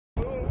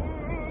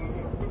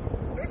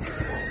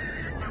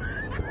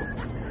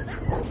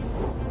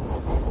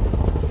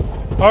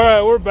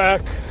Alright, we're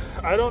back.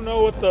 I don't know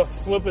what the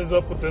flip is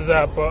up with this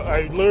app, but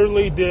I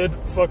literally did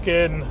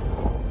fucking...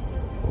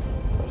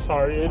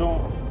 Sorry, I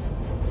don't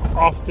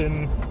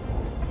often...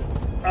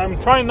 I'm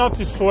trying not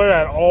to swear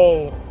at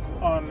all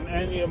on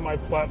any of my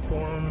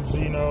platforms,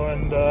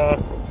 and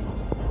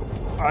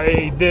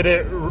I did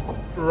it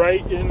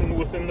right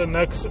within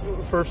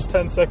the first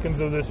 10 seconds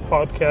of this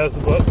podcast,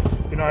 but,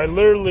 I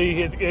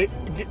literally... It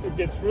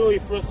gets really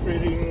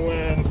frustrating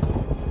when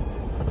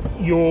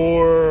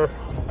your...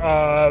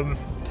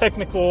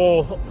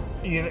 technical,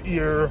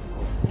 your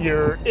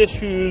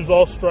issues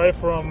all strive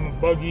from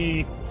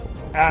buggy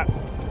app.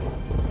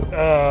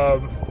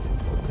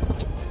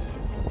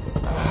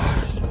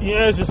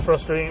 It's just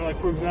frustrating. Like,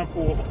 for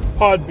example,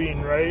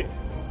 Podbean, right?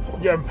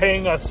 Yeah, I'm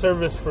paying a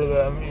service for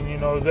them,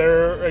 and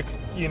they're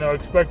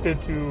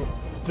expected to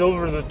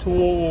deliver the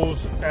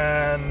tools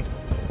and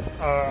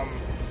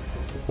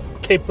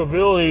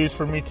capabilities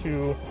for me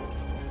to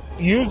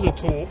use the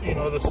tool,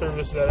 the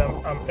service that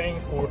I'm paying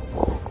for.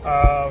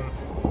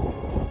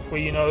 But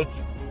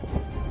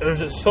there's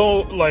just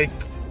so, like,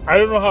 I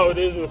don't know how it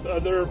is with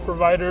other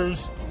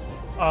providers,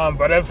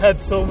 but I've had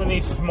so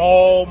many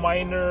small,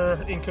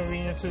 minor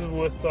inconveniences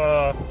with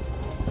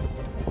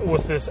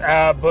this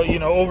app, but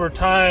over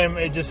time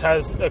it just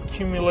has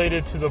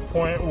accumulated to the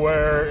point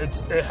where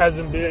it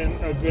hasn't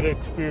been a good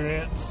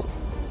experience.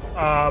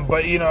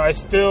 But I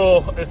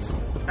still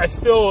I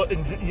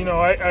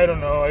don't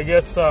know. I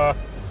guess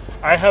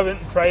I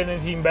haven't tried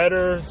anything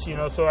better,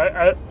 so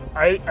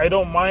I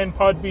don't mind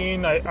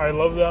Podbean. I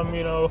love them,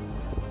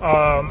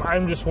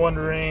 I'm just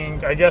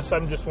wondering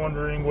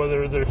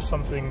whether there's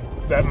something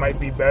that might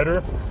be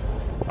better.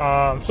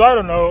 So I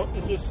don't know.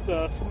 It's just,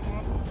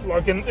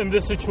 like in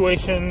this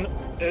situation,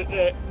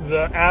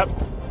 the app,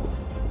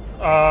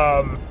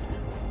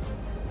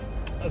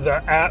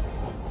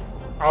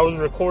 I was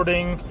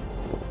recording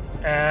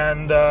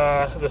and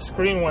the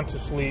screen went to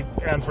sleep.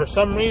 And for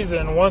some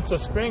reason, once the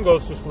screen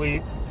goes to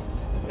sleep,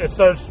 it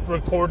starts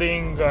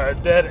recording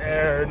dead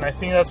air, and I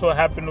think that's what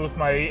happened with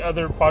my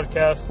other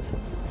podcast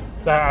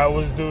that I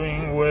was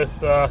doing with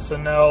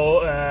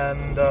Sanel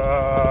and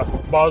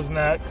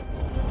Bosnak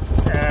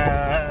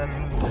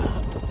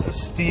and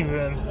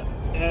Steven,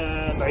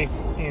 and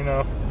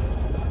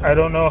I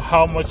don't know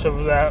how much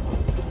of that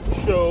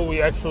show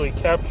we actually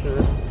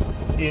captured,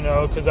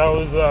 because I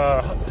was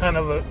kind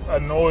of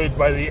annoyed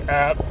by the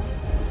app,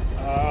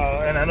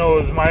 and I know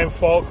it was my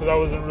fault because I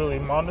wasn't really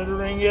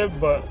monitoring it,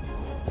 but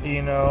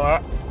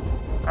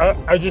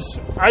I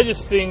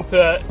just think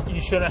that you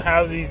shouldn't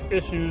have these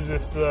issues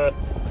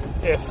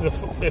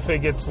if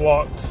it gets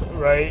locked,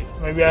 right?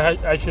 Maybe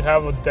I should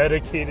have a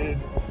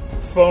dedicated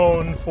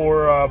phone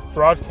for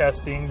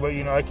broadcasting, but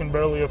I can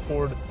barely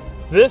afford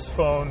this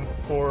phone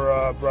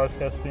for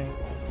broadcasting.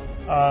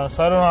 So I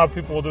don't know how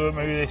people do it.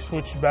 Maybe they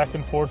switch back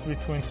and forth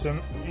between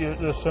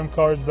the SIM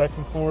cards back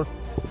and forth.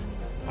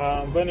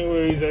 But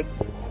anyways,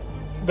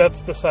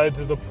 that's besides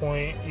the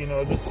point.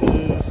 This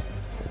is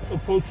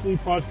Opochtli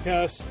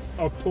podcast,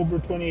 October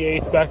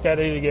 28th, back at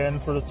it again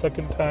for the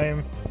second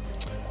time.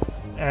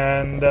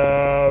 And,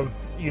 I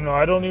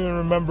don't even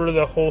remember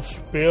the whole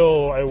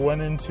spiel I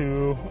went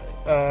into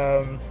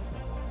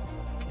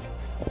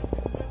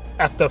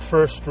at the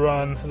first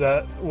run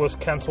that was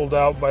canceled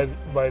out by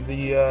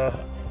the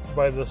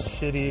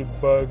shitty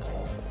bug.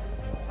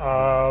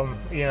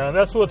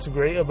 That's what's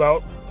great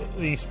about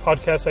these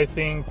podcasts, I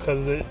think,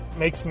 because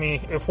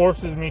it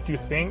forces me to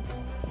think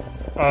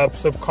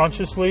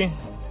subconsciously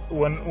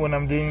when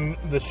I'm doing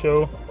the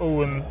show.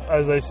 And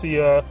as I see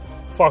a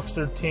Fox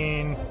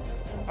 13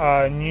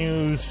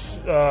 news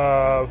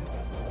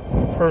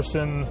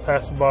person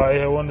pass by,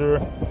 I wonder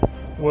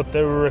what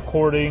they were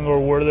recording or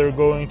where they're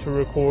going to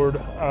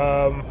record.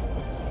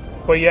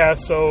 But yeah,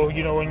 so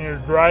when you're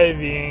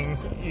driving,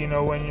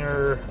 when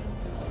you're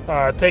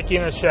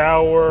taking a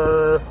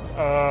shower,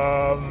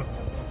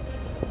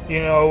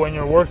 when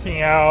you're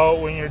working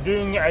out, when you're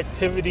doing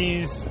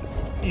activities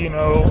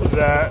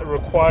that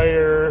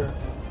require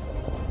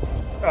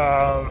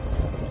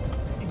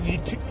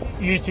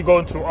you to go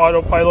into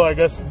autopilot, I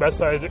guess the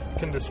best I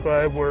can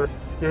describe, where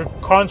you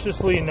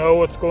consciously know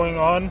what's going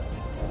on,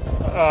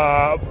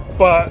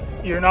 but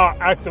you're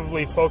not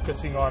actively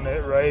focusing on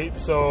it, right?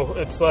 So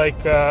it's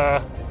like,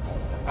 I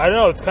don't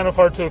know, it's kind of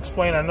hard to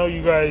explain. I know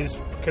you guys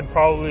can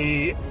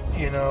probably,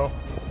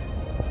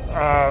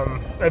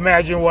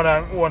 imagine what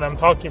I'm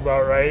talking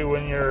about, right?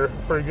 When you're,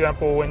 for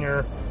example,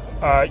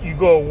 you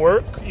go to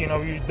work,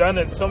 you've done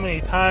it so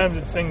many times,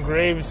 it's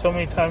engraved so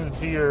many times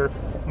into your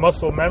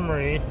muscle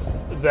memory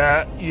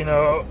that, you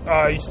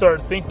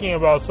start thinking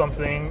about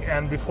something,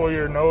 and before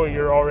you know it,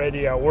 you're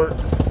already at work.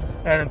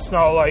 And it's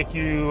not like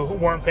you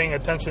weren't paying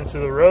attention to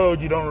the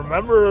road. You don't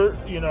remember,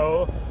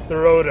 the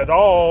road at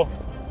all.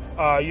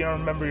 You don't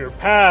remember your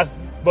path,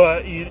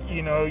 but you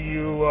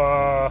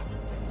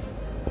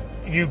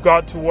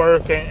got to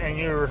work and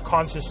you're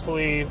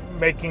consciously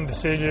making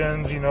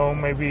decisions,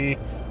 maybe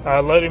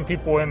letting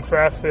people in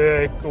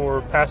traffic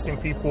or passing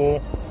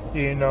people,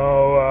 you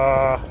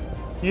know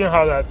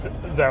how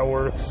that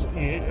works.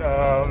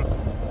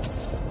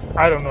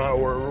 I don't know how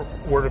it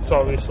works,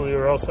 obviously,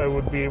 or else I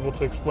would be able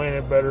to explain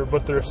it better.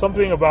 But there's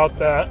something about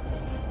that,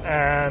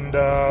 and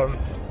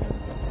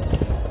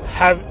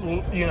I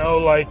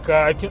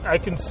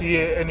can see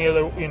it any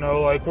other,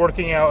 like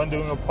working out and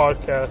doing a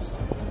podcast,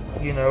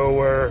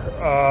 where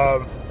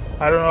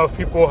I don't know if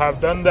people have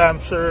done that. I'm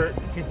sure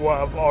people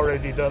have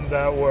already done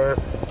that, where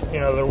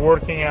they're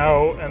working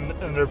out and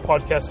they're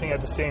podcasting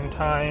at the same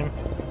time.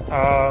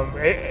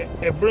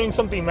 It brings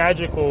something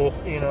magical,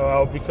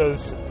 out,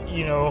 because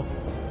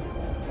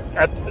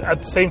at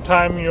the same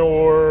time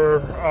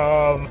you're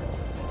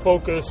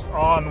focused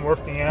on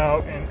working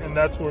out, and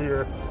that's where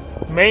your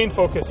main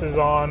focus is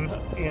on,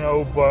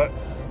 but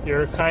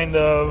you're kind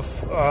of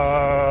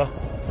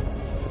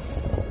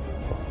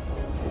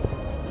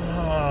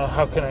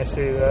how can I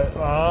say that?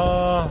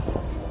 Oh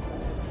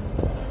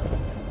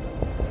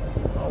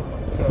my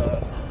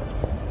god.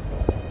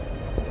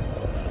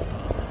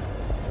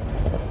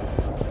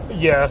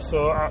 Yeah,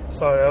 so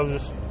sorry, I was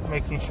just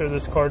making sure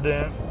this car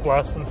didn't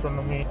blast in front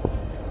of me.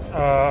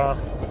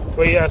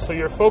 But yeah, so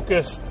you're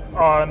focused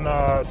on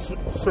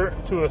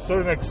to a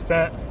certain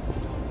extent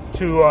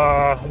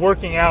to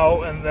working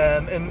out, and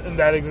then in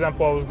that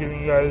example I was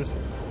giving you guys,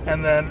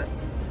 and then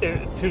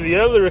to the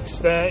other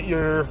extent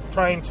you're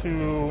trying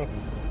to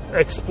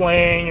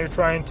explain, you're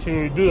trying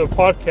to do the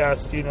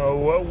podcast,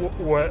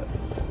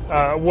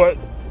 what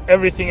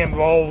everything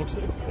involved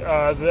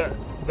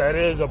that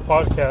is a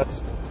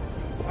podcast.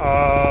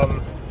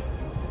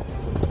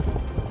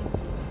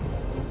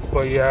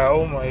 But yeah,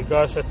 oh my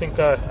gosh, I think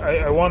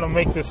I want to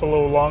make this a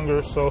little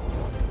longer, so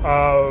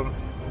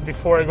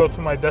before I go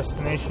to my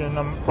destination,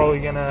 I'm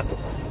probably gonna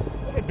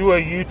do a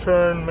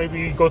U-turn,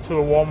 maybe go to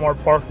a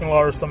Walmart parking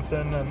lot or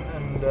something,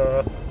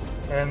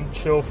 and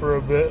chill for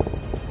a bit.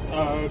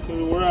 Because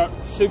we're at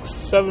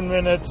 6-7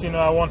 minutes,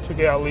 I want to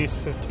get at least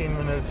 15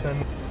 minutes,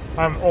 and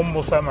I'm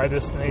almost at my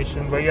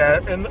destination. But yeah,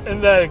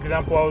 in that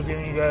example I was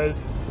giving you guys,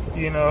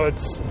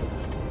 it's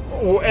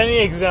any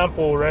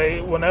example,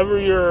 right? Whenever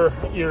you're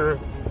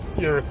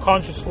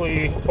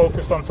consciously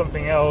focused on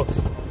something else,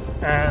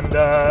 and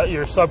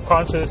your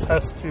subconscious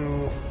has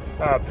to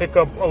pick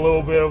up a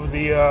little bit of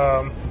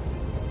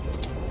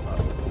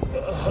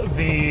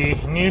the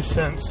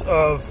nuisance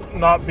of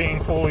not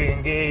being fully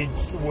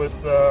engaged with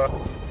the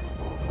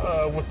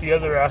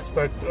other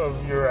aspect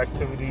of your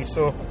activity.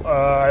 So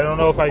I don't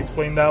know if I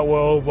explained that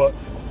well, but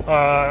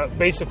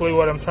basically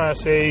what I'm trying to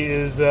say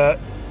is that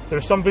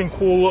there's something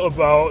cool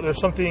about, there's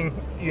something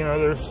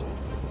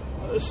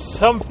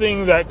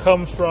that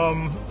comes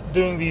from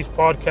doing these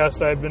podcasts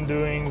that I've been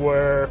doing,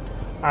 where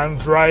I'm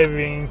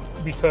driving,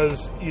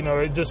 because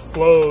it just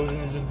flows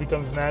and it just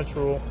becomes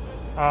natural,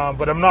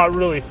 but I'm not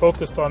really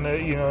focused on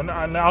it,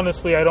 and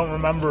honestly I don't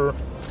remember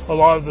a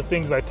lot of the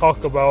things I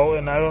talk about,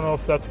 and I don't know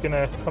if that's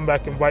gonna come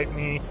back and bite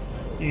me,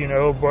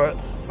 but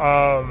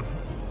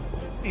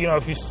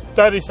if you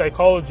study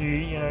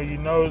psychology, you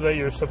know that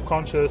your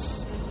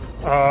subconscious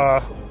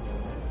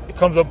it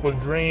comes up with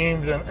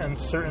dreams and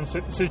certain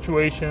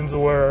situations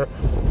where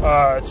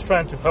it's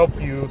trying to help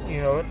you,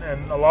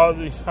 and a lot of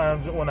these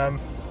times when I'm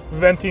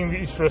venting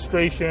these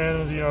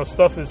frustrations,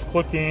 stuff is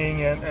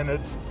clicking and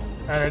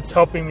it's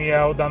helping me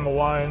out down the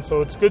line.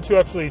 So it's good to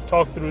actually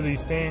talk through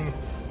these things,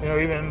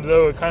 even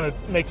though it kind of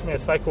makes me a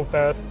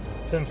psychopath,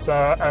 since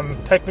I'm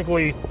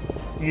technically,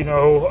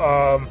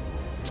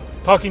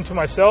 talking to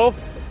myself,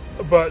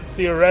 but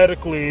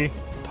theoretically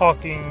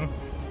talking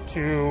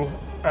to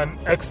an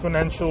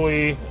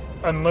exponentially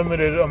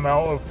unlimited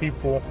amount of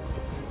people,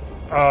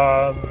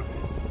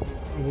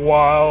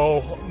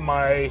 while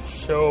my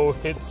show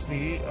hits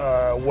the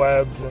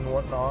webs and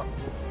whatnot.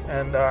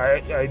 And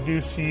I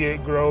do see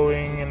it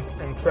growing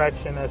in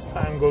traction as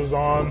time goes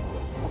on,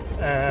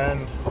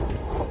 and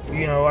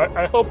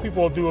I hope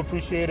people do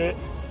appreciate it,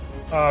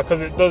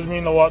 because it does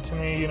mean a lot to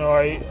me.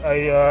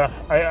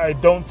 I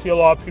don't see a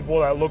lot of people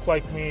that look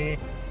like me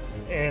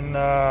in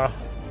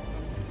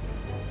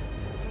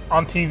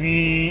on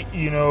TV,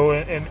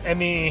 in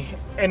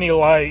any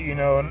light,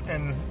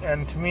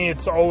 and to me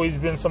it's always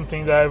been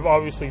something that I've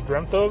obviously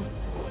dreamt of,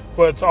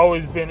 but it's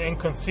always been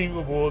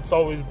inconceivable. It's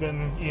always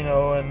been,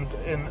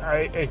 and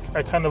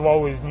I kind of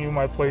always knew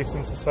my place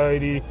in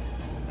society,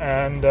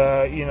 and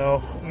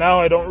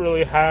now I don't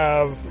really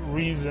have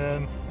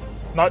reason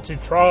not to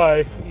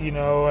try,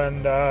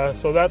 and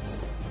so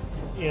that's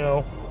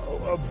a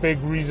big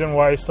reason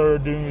why I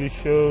started doing these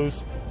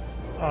shows.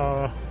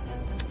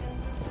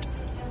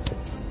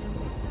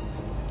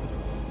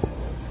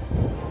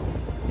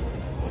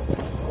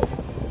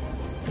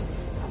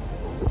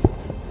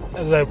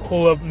 As I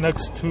pull up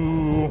next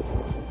to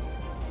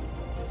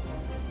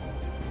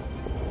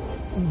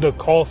the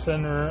call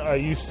center I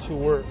used to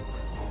work.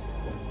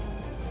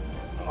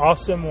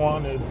 Awesome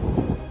wanted.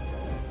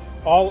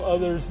 All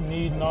others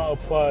need not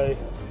apply.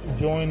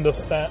 Join the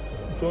fam.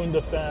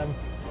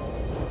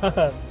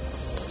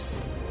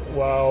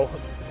 Wow.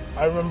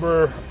 I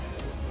remember.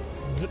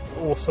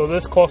 So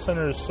this call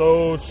center is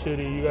so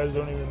shitty. You guys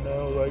don't even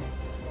know. Like,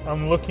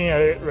 I'm looking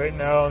at it right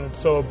now and it's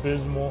so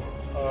abysmal.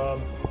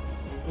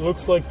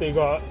 Looks like they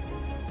got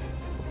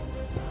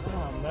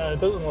It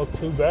doesn't look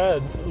too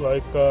bad,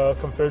 like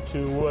compared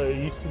to what it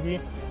used to be.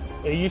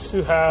 We used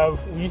to have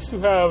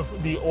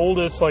the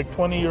oldest, like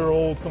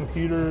 20-year-old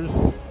computers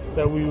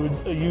that we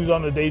would use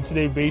on a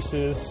day-to-day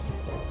basis.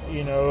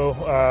 You know,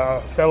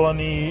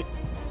 felons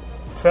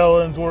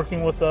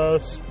working with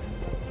us.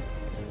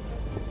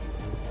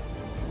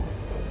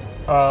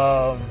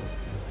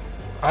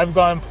 I've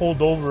gotten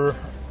pulled over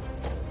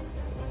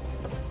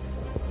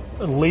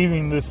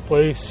leaving this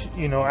place,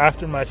 you know,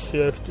 after my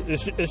shift.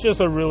 It's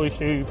just a really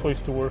shady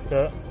place to work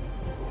at,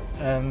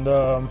 and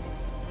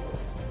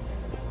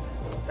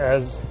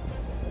as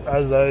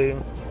I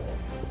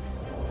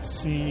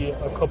see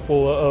a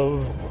couple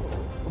of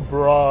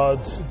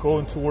broads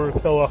going to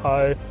work hella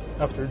high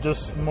after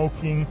just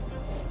smoking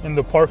in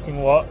the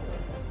parking lot,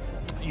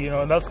 you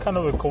know, and that's kind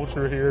of a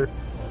culture here.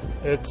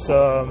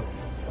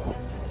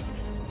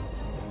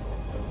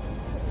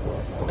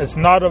 It's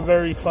not a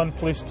very fun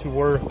place to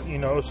work, you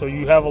know, so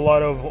you have a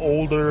lot of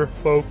older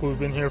folk who've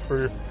been here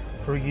for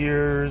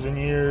years and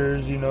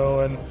years, you know,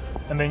 and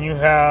then you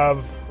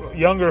have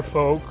younger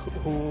folk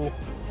who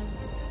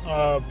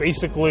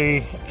basically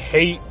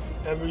hate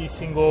every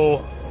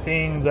single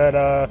thing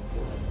that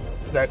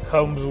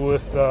comes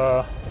with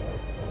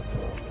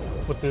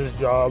this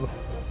job,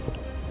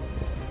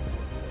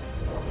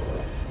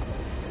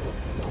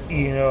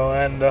 you know,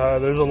 and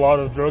there's a lot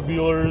of drug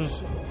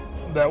dealers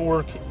that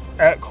work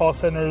at call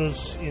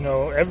centers, you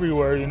know,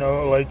 everywhere, you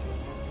know, like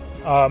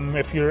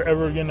if you're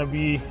ever going to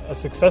be a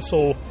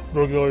successful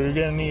drug dealer, you're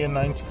going to need a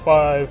 9 to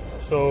 5,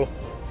 so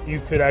you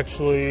could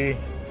actually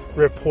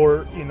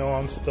report, you know,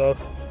 on stuff.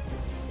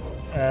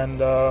 And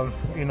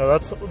you know,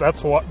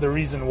 that's what the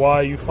reason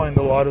why you find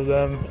a lot of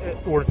them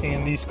working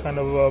in these kind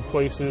of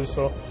places.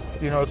 So,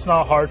 you know, it's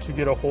not hard to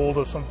get a hold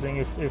of something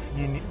if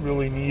you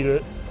really need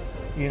it,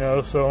 you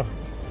know. So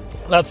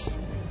that's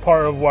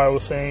part of why I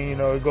was saying, you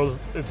know, it goes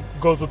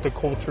with the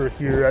culture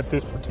here at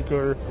this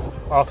particular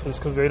office,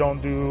 because they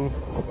don't do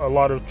a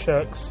lot of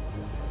checks,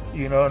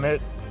 you know,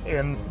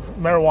 and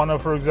marijuana,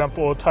 for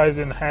example, ties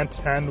in hand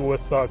to hand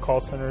with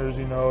call centers,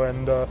 you know,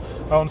 and I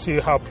don't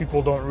see how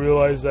people don't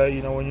realize that,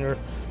 you know, when you're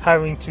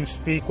having to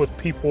speak with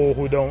people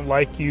who don't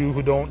like you,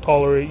 who don't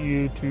tolerate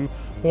you,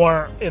 who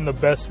aren't in the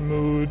best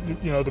mood,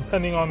 you know,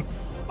 depending on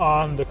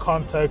the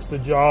context, the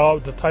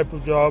job, the type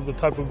of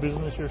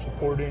business you're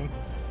supporting.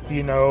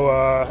 You know,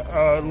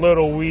 a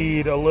little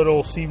weed, a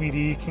little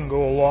CBD can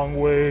go a long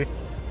way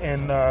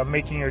in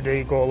making your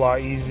day go a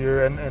lot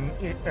easier. And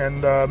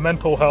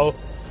mental health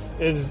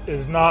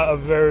is not a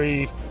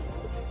very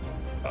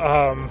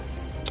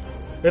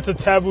it's a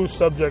taboo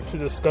subject to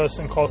discuss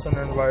in call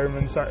center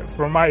environments,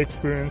 from my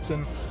experience,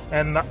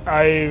 and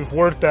I've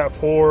worked at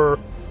 4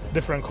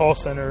 different call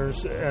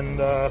centers and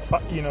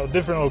you know,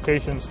 different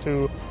locations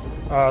too.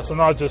 So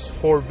not just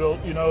 4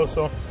 built, you know.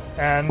 So,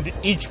 and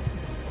each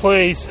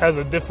place has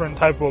a different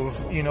type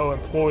of, you know,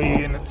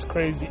 employee, and it's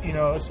crazy, you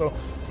know. So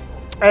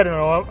I don't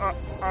know.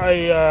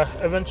 I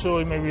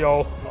eventually maybe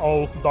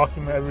I'll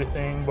document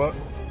everything, but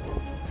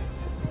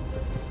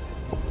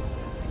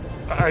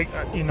I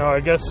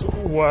guess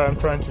what I'm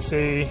trying to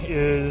say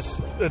is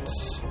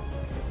it's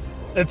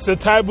a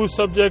taboo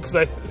subject, because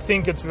I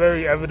think it's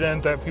very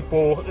evident that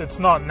people, it's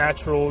not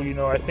natural, you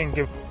know. I think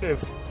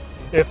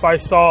if I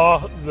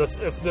saw this,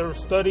 if there were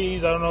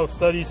studies, I don't know if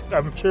studies,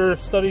 I'm sure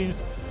studies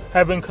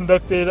have been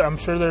conducted. I'm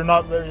sure they're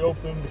not very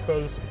open,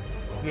 because,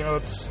 you know,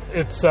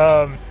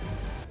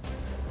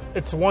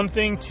 it's one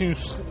thing to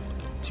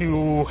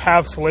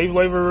have slave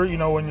labor, you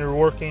know, when you're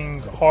working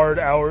hard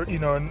hours, you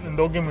know, and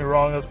don't get me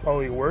wrong, that's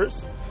probably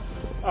worse.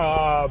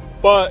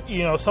 But,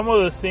 you know, some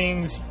of the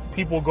things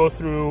people go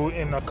through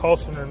in a call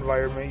center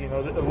environment, you know,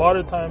 a lot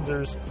of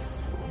times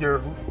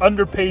you're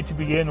underpaid to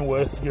begin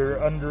with,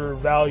 you're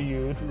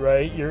undervalued,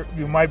 right?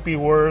 You might be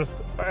worth,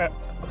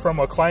 from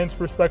a client's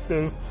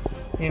perspective,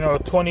 you know,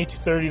 $20 to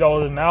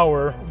 $30 an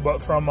hour,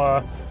 but from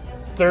a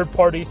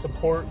third-party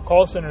support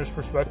call center's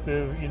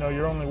perspective, you know,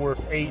 you're only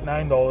worth $8,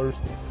 $9,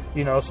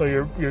 you know, so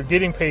you're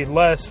getting paid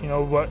less, you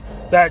know. But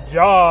that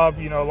job,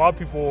 you know, a lot of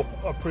people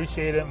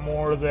appreciate it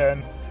more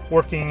than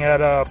working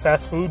at a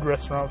fast food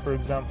restaurant, for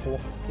example,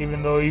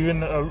 even though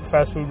even a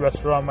fast food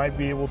restaurant might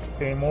be able to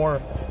pay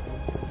more.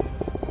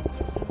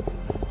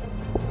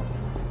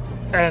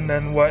 And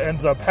then what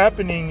ends up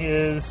happening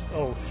is,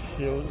 oh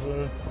shit, it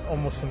was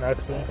almost an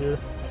accident here.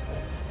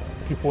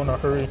 People in a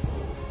hurry.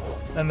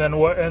 And then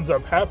what ends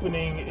up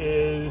happening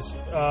is,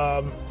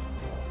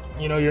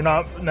 you know, you're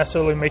not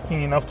necessarily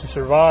making enough to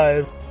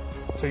survive,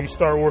 so you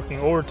start working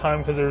overtime,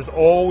 because there's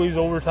always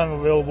overtime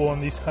available in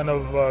these kind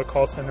of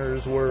call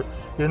centers where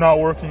you're not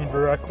working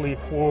directly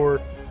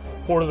for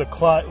the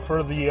client,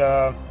 for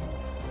the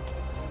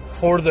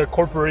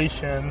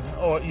corporation,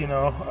 or, you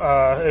know,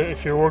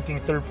 if you're working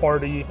third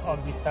party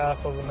on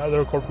behalf of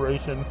another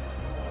corporation,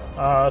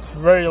 it's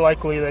very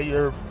likely that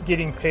you're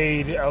getting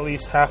paid at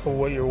least half of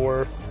what you're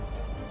worth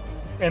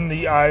in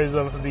the eyes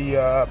of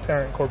the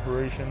parent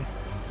corporation.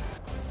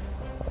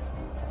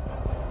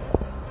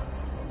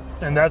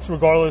 and that's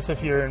regardless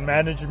if you're in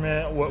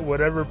management,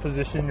 whatever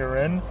position you're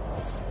in.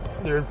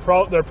 They're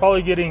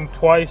probably getting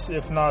twice,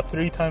 if not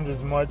 3 times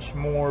as much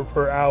more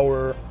per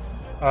hour.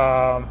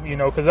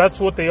 Because that's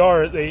what they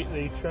are.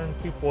 They churn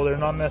people. They're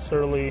not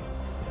necessarily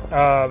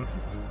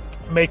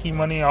making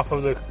money off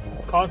of the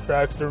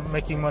contracts. They're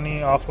making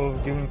money off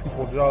of giving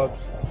people jobs.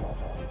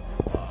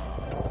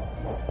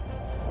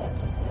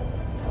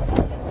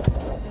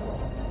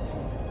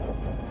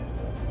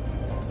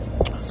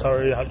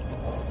 Sorry, I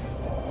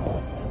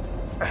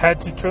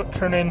had to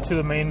turn into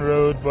the main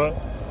road, but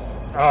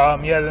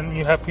then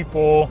you have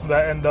people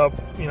that end up,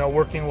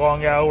 working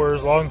long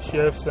hours, long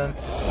shifts, and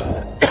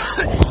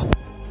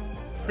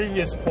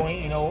previous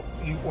point,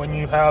 when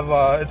you have,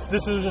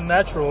 this isn't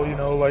natural,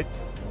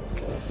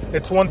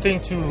 it's one thing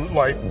to,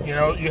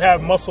 you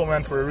have muscle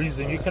men for a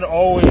reason. You can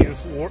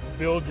always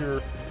build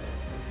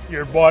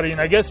your body, and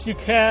I guess you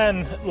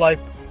can,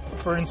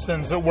 for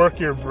instance, work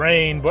your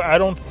brain, but I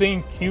don't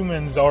think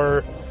humans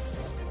are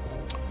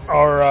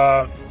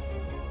I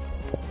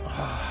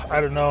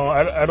don't know.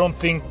 I don't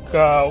think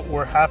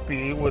we're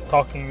happy with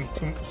talking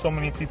to so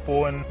many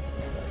people, and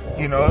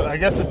I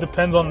guess it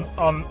depends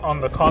on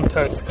the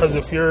context. Because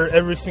if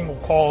every single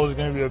call is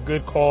going to be a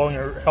good call, and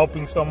you're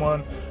helping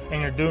someone,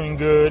 and you're doing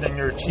good, and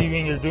you're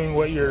doing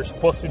what you're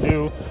supposed to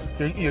do,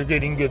 you're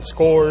getting good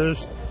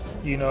scores,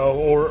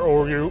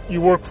 or you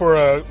work for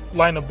a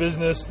line of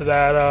business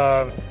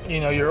that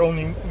you're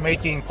only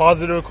making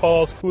positive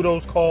calls,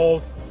 kudos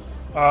calls.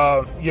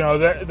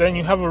 Then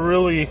you have a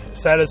really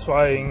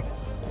satisfying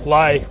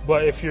life.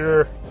 But if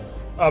you're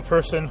a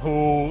person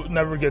who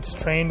never gets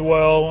trained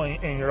well,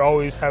 and you're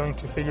always having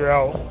to figure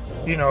out,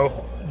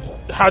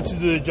 how to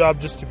do the job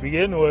just to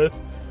begin with,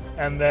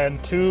 and then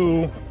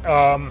two,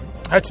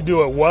 how to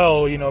do it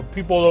well,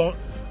 people don't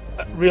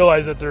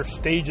realize that there's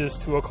stages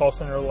to a call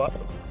center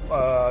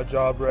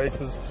job, right?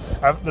 Because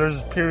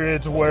there's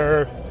periods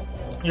where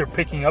you're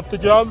picking up the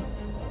job.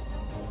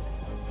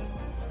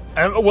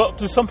 And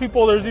to some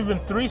people, there's even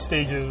 3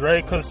 stages,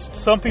 right? Because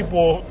some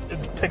people,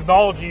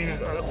 technology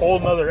is a whole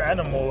nother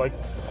animal. Like,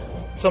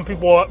 some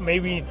people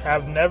maybe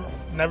have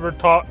never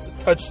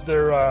touched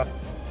their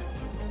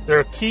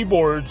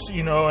keyboards,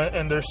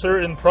 and there's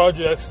certain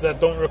projects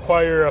that don't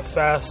require a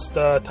fast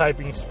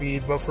typing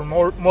speed. But for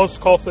most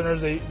call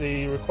centers,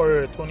 they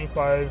require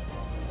 25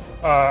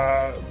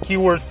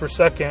 keywords per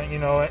second,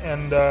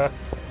 and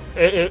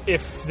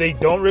if they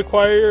don't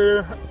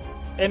require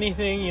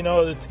anything,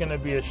 it's going to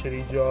be a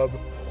shitty job.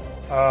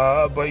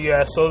 But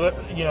yeah, so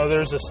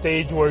there's a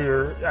stage where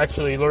you're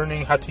actually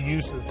learning how to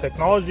use the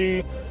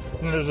technology,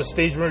 and there's a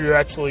stage where you're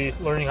actually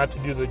learning how to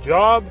do the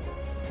job,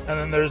 and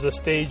then there's a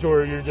stage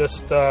where you're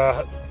just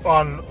like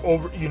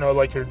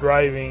you're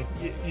driving.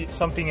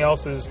 Something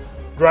else is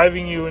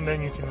driving you, and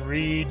then you can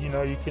read.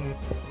 You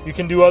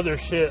can do other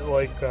shit,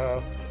 like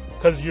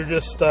because you're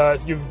just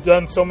you've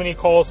done so many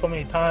calls so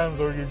many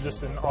times, or you're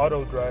just in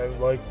auto drive.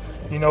 Like,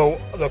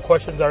 the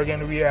questions are going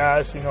to be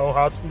asked,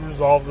 how to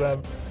resolve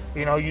them,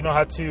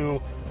 how to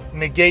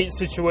negate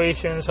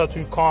situations, how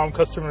to calm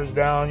customers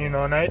down, and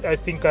I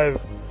think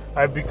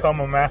I've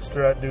become a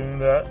master at doing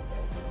that.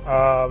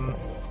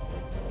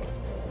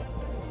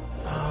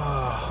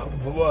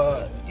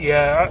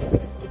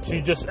 To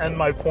just end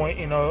my point,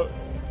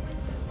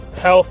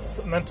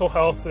 mental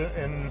health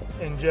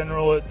in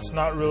general, it's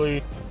not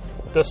really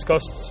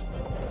discussed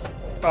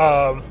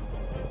to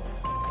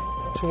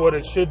what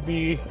it should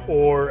be,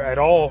 or at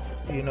all,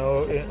 in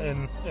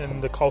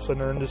the call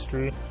center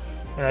industry.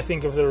 And I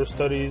think if there were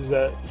studies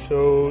that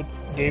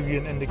gave you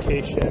an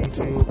indication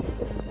to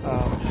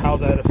how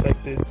that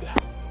affected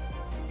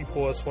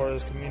people as far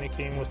as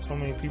communicating with so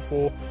many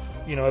people,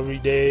 every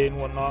day and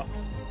whatnot,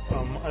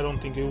 I don't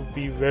think it would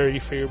be very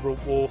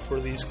favorable for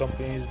these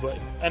companies. But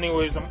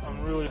anyways,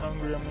 I'm really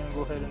hungry. I'm going to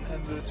go ahead and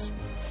end this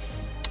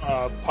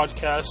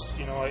podcast.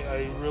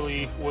 I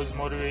really was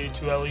motivated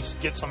to at least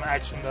get some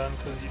action done,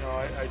 because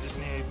I just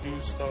need to do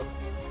stuff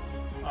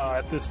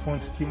at this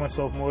point to keep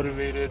myself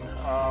motivated.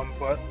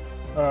 But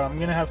I'm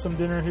gonna have some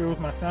dinner here with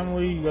my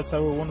family. You guys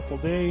have a wonderful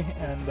day,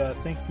 and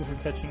thank you for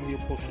catching the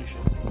Opochtli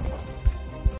Show.